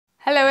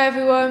Hello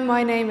everyone,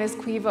 my name is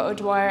Caoimhe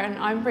O'Dwyer and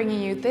I'm bringing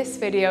you this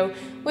video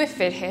with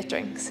Fit Hit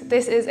Drinks.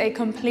 This is a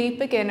complete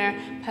beginner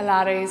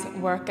Pilates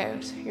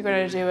workout. You're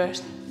going to do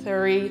it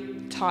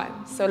 3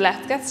 times. So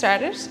let's get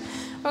started.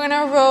 We're going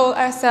to roll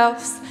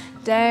ourselves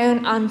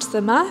down onto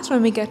the mat.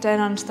 When we get down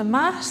onto the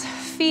mat,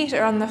 feet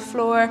are on the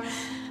floor,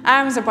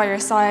 arms are by your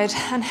side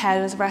and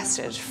head is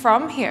rested.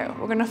 From here,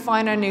 we're going to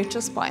find our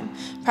neutral spine,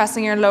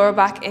 pressing your lower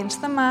back into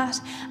the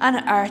mat and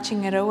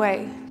arching it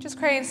away. Just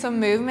creating some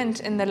movement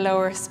in the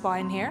lower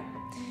spine here.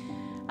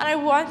 And I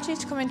want you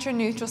to come into your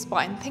neutral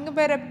spine. Think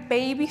about a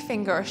baby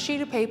finger or a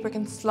sheet of paper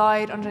can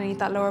slide underneath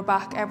that lower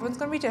back. Everyone's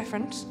going to be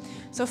different.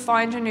 So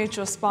find your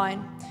neutral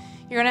spine.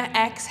 You're going to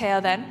exhale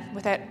then,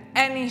 without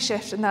any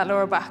shift in that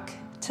lower back,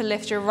 to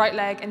lift your right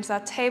leg into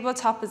that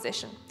tabletop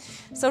position.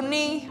 So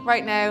knee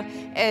right now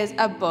is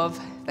above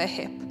the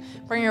hip.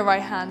 Bring your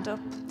right hand up.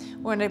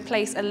 We're going to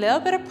place a little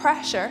bit of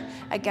pressure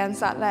against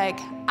that leg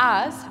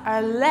as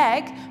our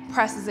leg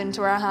presses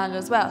into our hand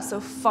as well. So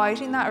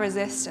fighting that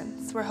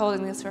resistance. We're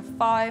holding this for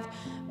 5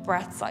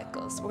 breath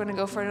cycles. We're going to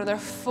go for another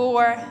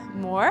 4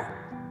 more.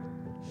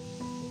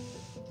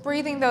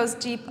 Breathing those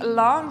deep,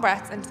 long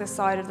breaths into the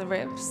side of the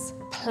ribs.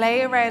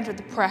 Play around with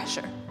the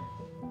pressure,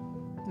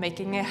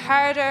 making it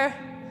harder,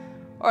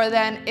 or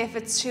then if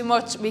it's too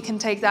much, we can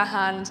take that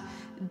hand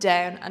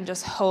down and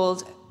just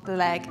hold the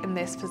leg in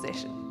this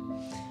position.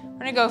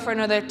 We're going to go for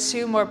another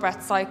 2 more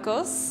breath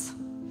cycles.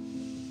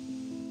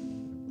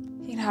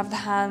 You can have the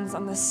hands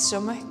on the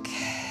stomach,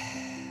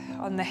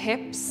 on the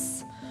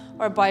hips,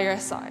 or by your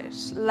side.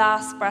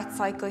 Last breath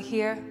cycle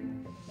here.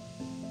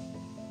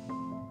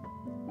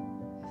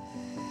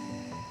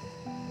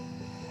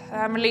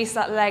 And release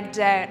that leg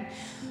down.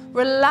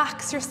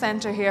 Relax your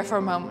center here for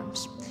a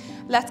moment.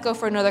 Let's go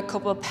for another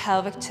couple of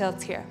pelvic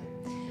tilts here.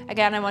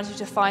 Again, I want you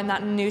to find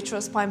that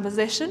neutral spine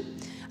position.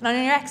 And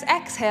on your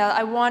exhale,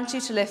 I want you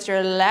to lift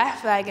your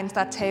left leg into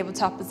that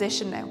tabletop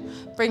position now.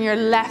 Bring your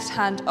left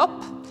hand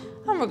up,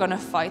 and we're going to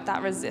fight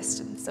that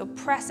resistance. So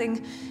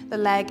pressing the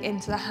leg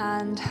into the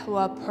hand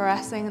while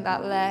pressing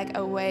that leg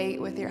away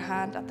with your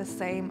hand at the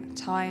same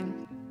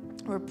time.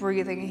 We're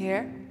breathing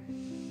here.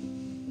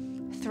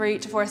 3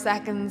 to 4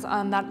 seconds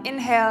on that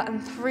inhale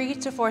and 3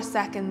 to 4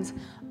 seconds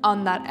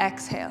on that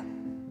exhale.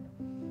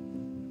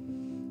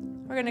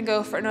 We're going to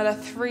go for another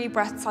 3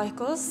 breath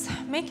cycles,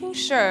 making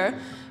sure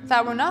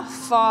that we're not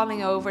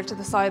falling over to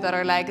the side that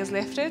our leg is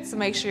lifted. So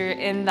make sure you're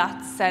in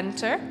that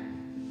center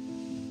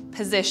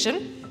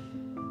position.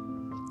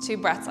 2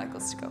 breath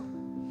cycles to go.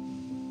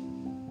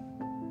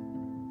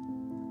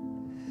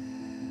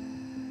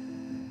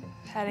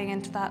 Heading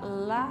into that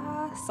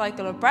last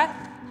cycle of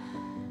breath.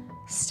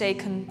 Stay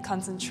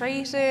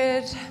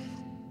concentrated,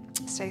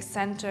 stay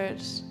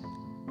centered,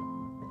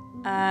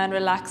 and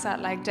relax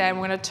that leg down.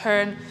 We're going to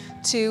turn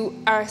to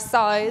our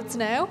sides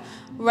now.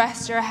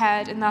 Rest your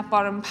head in that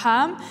bottom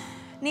palm.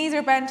 Knees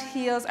are bent,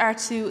 heels are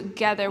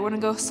together. We're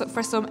going to go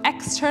for some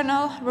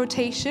external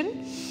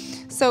rotation.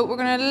 So we're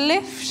going to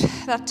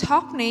lift that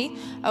top knee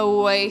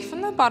away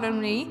from the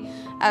bottom knee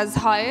as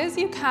high as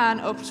you can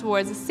up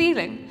towards the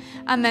ceiling.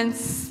 And then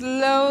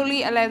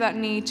slowly allow that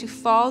knee to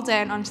fall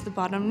down onto the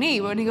bottom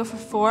knee. We're going to go for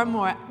 4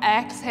 more.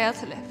 Exhale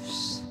to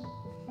lift.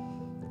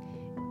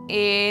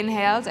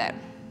 Inhale down.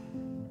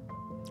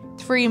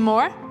 3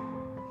 more.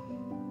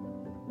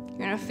 You're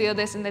going to feel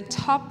this in the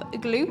top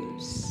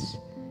glutes.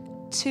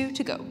 2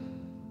 to go.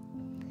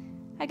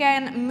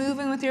 Again,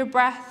 moving with your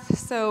breath,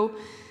 so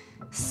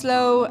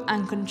slow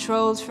and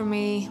controlled for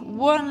me.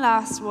 1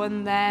 last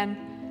one then,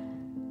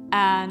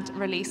 and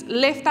release.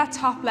 Lift that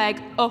top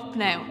leg up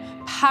now,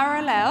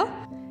 parallel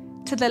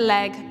to the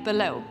leg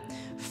below.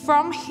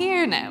 From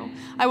here now,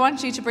 I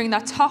want you to bring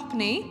that top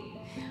knee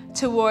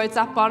towards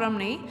that bottom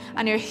knee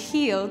and your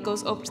heel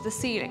goes up to the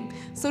ceiling.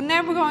 So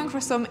now we're going for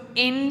some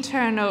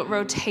internal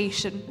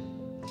rotation.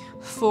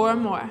 4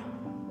 more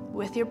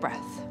with your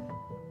breath.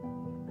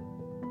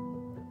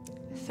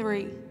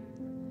 3,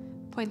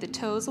 point the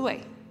toes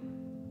away.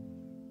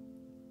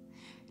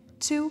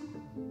 2,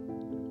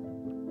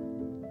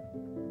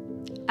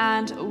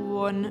 and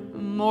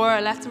 1 more.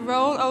 Let's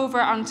roll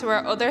over onto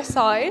our other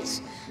side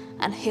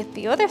and hit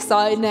the other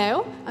side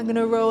now. I'm going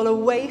to roll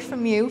away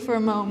from you for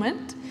a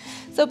moment.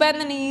 So bend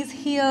the knees,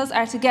 heels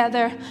are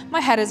together, my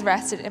head is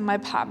rested in my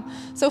palm.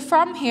 So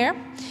from here,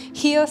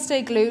 heels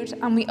stay glued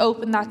and we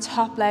open that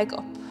top leg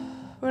up.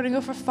 We're going to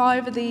go for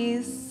 5 of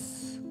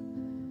these.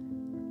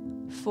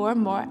 4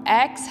 more.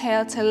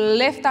 Exhale to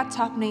lift that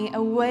top knee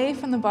away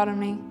from the bottom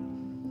knee.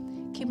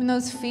 Keeping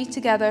those feet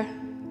together.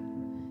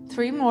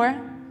 3 more.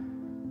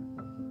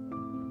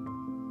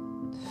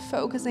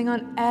 Focusing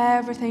on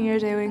everything you're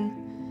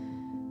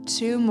doing.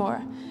 2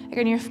 more.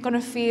 Again, you're going to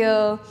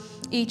feel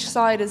each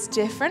side is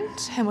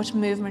different. How much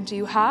movement do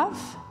you have?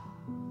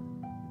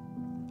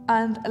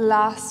 And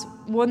last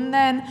one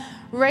then.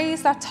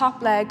 Raise that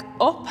top leg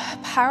up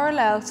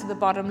parallel to the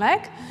bottom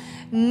leg.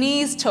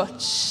 Knees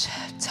touch.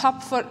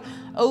 Top foot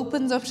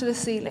opens up to the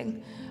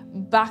ceiling.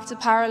 Back to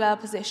parallel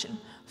position.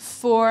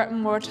 4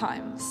 more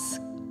times.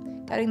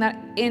 Getting that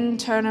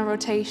internal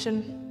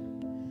rotation.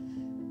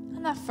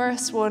 And that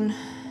first one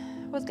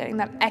was getting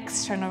that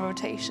external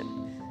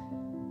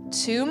rotation.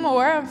 2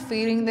 more, I'm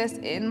feeling this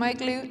in my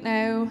glute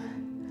now.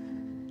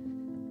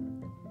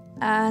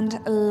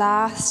 And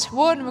last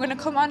one, we're gonna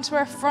come onto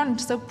our front.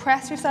 So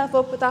press yourself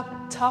up with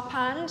that top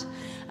hand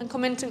and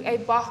come into a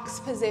box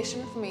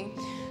position for me.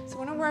 So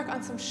we're gonna work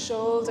on some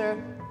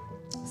shoulder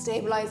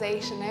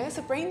stabilization now.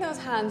 So bring those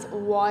hands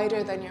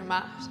wider than your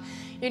mat.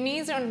 Your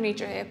knees are underneath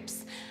your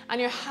hips.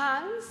 And your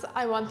hands,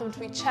 I want them to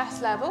be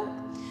chest level.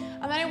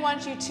 And then I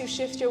want you to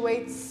shift your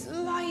weight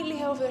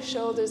slightly over the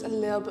shoulders a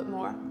little bit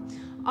more.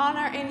 On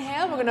our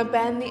inhale, we're gonna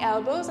bend the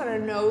elbows and our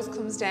nose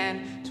comes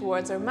down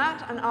towards our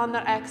mat. And on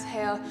that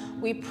exhale,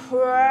 we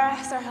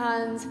press our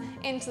hands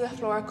into the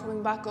floor,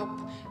 coming back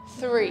up.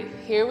 3,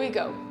 here we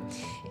go.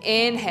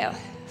 Inhale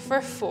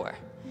for 4,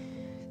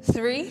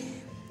 3,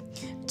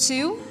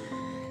 2,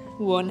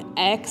 1.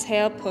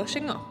 Exhale,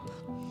 pushing up.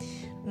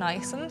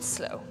 Nice and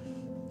slow.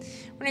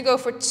 We're gonna go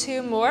for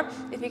 2 more.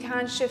 If you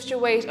can, shift your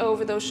weight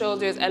over those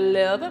shoulders a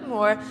little bit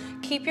more.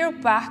 Keep your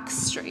back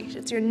straight.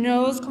 It's your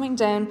nose coming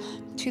down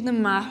to the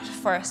mat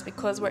first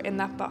because we're in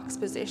that box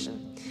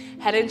position.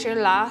 Head into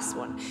your last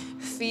one.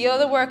 Feel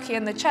the work here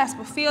in the chest,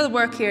 but feel the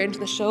work here into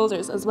the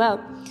shoulders as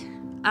well.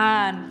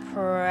 And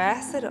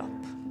press it up.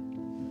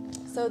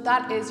 So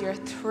that is your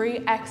 3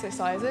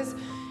 exercises.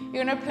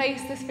 You're gonna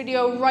place this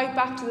video right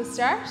back to the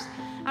start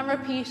and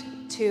repeat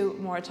 2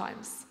 more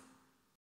times.